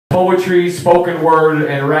poetry, spoken word,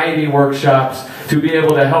 and writing workshops to be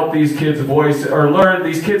able to help these kids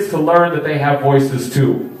these kids to learn that they have voices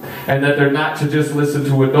too, and that they're not to just listen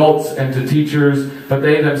to adults and to teachers, but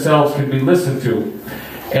they themselves can be listened to.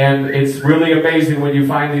 And it's really amazing when you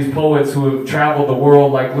find these poets who have traveled the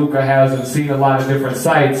world like Luka has and seen a lot of different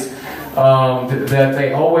sites, that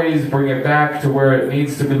they always bring it back to where it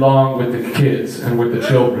needs to belong with the kids and with the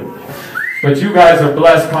children. But you guys are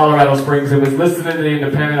blessed, Colorado Springs. It was listening to the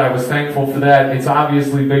Independent. I was thankful for that. It's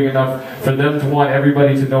obviously big enough for them to want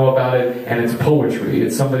everybody to know about it, and it's poetry.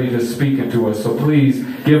 It's somebody just speaking to us. So please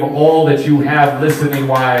give all that you have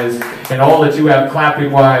listening-wise and all that you have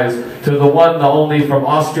clapping-wise to the one, the only from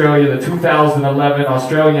Australia, the 2011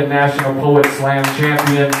 Australian National Poet Slam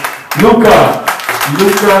champion, Luka.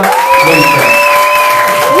 Luka.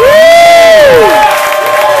 Woo!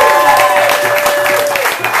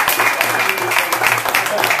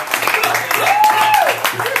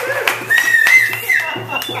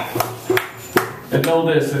 And know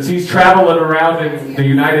this, since he's traveling around in the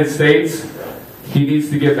United States, he needs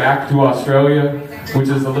to get back to Australia, which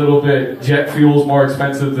is a little bit, jet fuel's more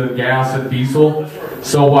expensive than gas and diesel.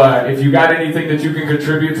 So if you got anything that you can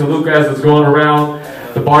contribute to Luka as it's going around,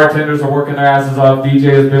 the bartenders are working their asses off.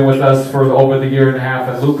 DJ has been with us for over the year and a half,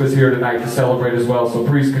 and Luka's here tonight to celebrate as well. So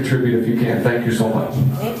please contribute if you can. Thank you so much.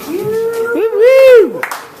 Thank you. Woo-woo!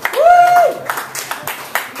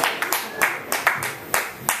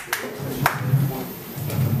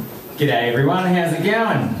 G'day everyone, how's it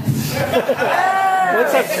going?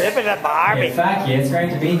 What's up, Trip and a Barbie? Yeah, fuck yeah, it's great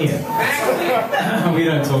to be here. We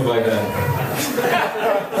don't talk like that.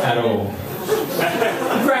 At all.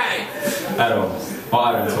 Right. At all. Oh,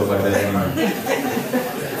 I don't talk like that anymore.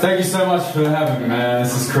 Thank you so much for having me, man.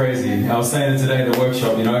 This is crazy. I was saying it today at the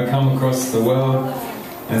workshop, you know, come across the world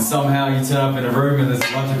and somehow you turn up in a room and there's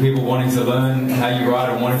a bunch of people wanting to learn how you write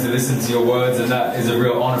and wanting to listen to your words, and that is a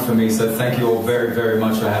real honor for me. So thank you all very, very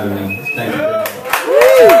much for having me. Thank you very much.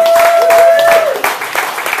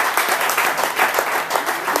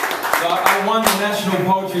 So I won the National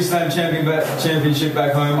Poetry Slam Championship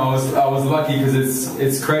back home. I was lucky because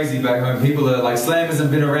it's crazy back home. People are like, slam hasn't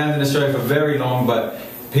been around in Australia for very long, but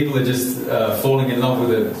people are just falling in love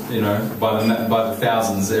with it, you know, by the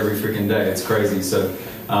thousands every freaking day. It's crazy. So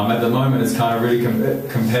at the moment, it's kind of really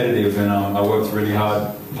competitive, and I worked really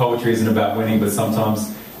hard. Poetry isn't about winning, but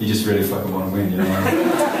sometimes you just really fucking want to win, you know.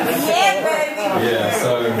 Yeah, baby. Yeah.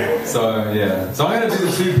 So I'm going to do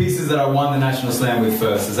the two pieces that I won the National Slam with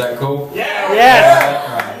first. Is that cool? Yeah. Yes.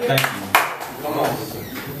 All right. Thank you. Come on.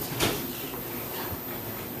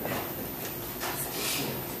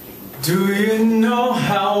 Do you know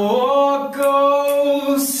how war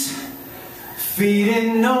goes?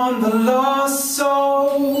 Feeding on the lost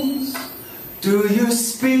souls. Do you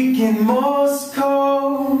speak in Morse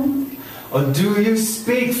code? Or do you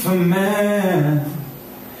speak for man?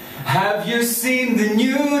 Have you seen the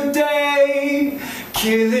new day?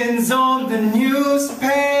 Killings on the news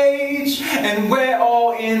page, and we're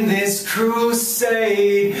all in this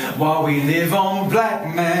crusade while we live on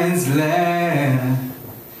black man's land.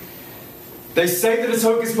 They say that it's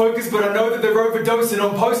hocus pocus, but I know that they're overdosing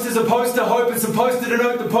on posters opposed to hope. It's supposed to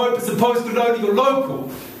denote the Pope, it's supposed to know that you're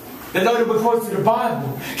local. They know that we're close to the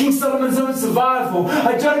Bible, King Solomon's own survival.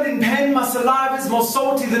 I jot it in pen, my saliva's more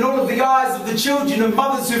salty than all of the eyes of the children of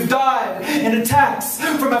mothers who've died in attacks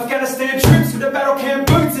from Afghanistan troops with their battle camp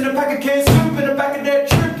boots and a pack of canned soup in the back of their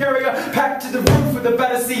troop carrier, packed to the roof with a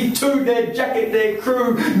better C2, their jacket, their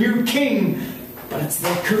crew, new king, but it's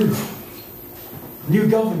their coup. New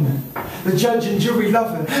government, the judge and jury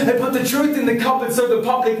love it. They put the truth in the cupboard so the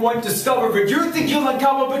public won't discover it. You think you'll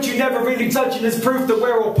uncover, but you never really touch it. It's proof that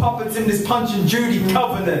we're all puppets in this Punch and Judy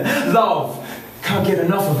covenant. Love, can't get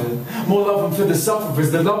enough of it. More love than for the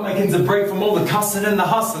sufferers. The love making's a break from all the cussing and the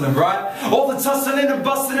hustling, right? All the tussling and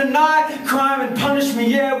busting at night. Crime and punishment,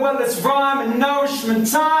 yeah, well it's rhyme and nourishment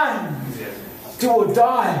time. Do or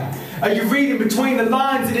die. Are you reading between the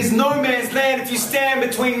lines? It is no man's land if you stand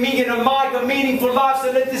between me and a mic, a meaningful life, so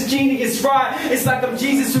let this genius write. It's like I'm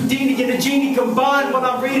Jesus Houdini and a genie combined while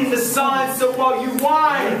I'm reading the signs, so while you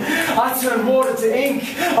whine, I turn water to ink.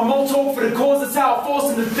 I'm all talk for the cause, that's how I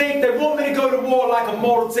force them to think. They want me to go to war like a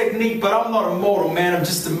mortal technique, but I'm not immortal, man, I'm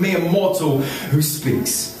just a mere mortal who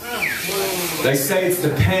speaks. They say it's the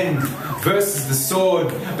pen versus the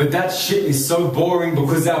sword, but that shit is so boring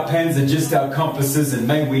because our pens are just our compasses, and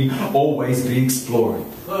may we always be exploring.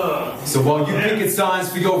 So while you picket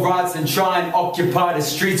signs for your rights and try and occupy the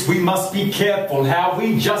streets, we must be careful how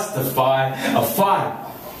we justify a fight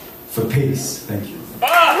for peace. Thank you.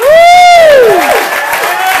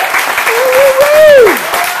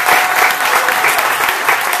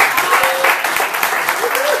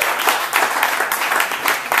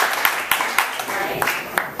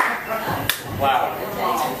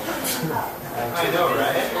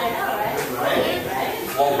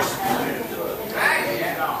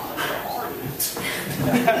 We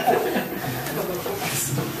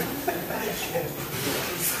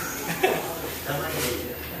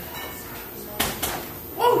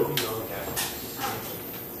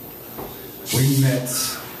met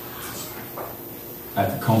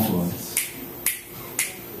at the Confluence,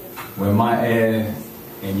 where my air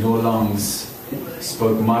and your lungs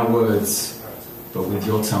spoke my words, but with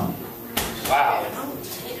your tongue. Wow.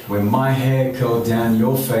 Where my hair curled down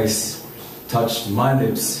your face, touched my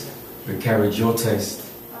lips, but carried your taste.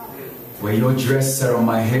 Where your dress sat on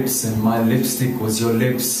my hips and my lipstick was your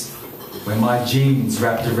lips. Where my jeans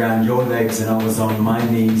wrapped around your legs and I was on my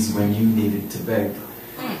knees when you needed to beg.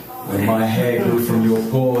 Where my hair grew from your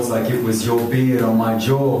paws like it was your beard on my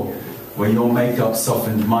jaw. Where your makeup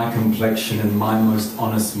softened my complexion and my most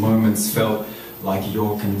honest moments felt like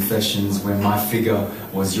your confessions. Where my figure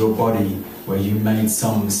was your body, where you made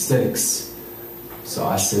some mistakes, so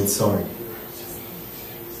I said sorry.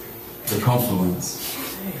 The Confluence,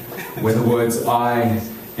 where the words I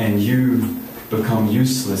and you become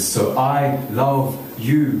useless. So I love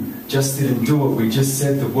you, just didn't do it, we just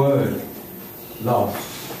said the word love,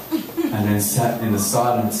 and then sat in the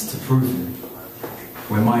silence to prove it.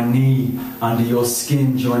 Where my knee under your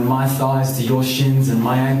skin joined my thighs to your shins, and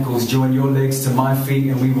my ankles joined your legs to my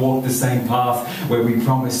feet, and we walked the same path where we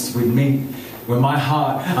promised we'd meet. Where my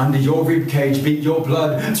heart under your ribcage beat your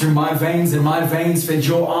blood through my veins, and my veins fed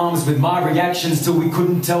your arms with my reactions till we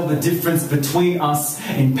couldn't tell the difference between us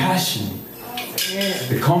in passion.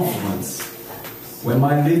 The Confluence, where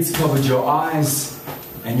my lids covered your eyes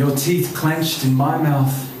and your teeth clenched in my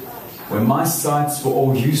mouth. Where my sights were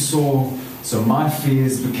all you saw, so my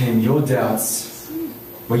fears became your doubts.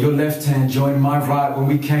 Where your left hand joined my right when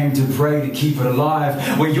we came to pray to keep it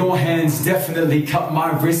alive. Where your hands definitely cut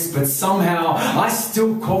my wrist, but somehow I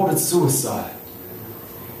still called it suicide.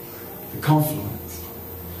 The Confluence,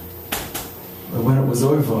 where when it was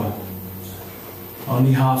over,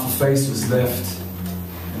 only half a face was left,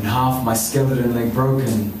 and half my skeleton lay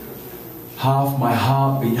broken. Half my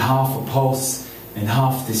heart beat half a pulse, and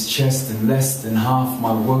half this chest, and less than half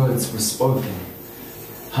my words were spoken.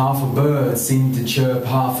 Half a bird seemed to chirp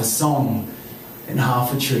half a song, and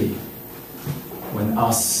half a tree. When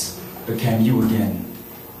us became you again,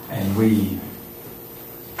 and we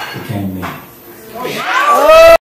became me. Oh!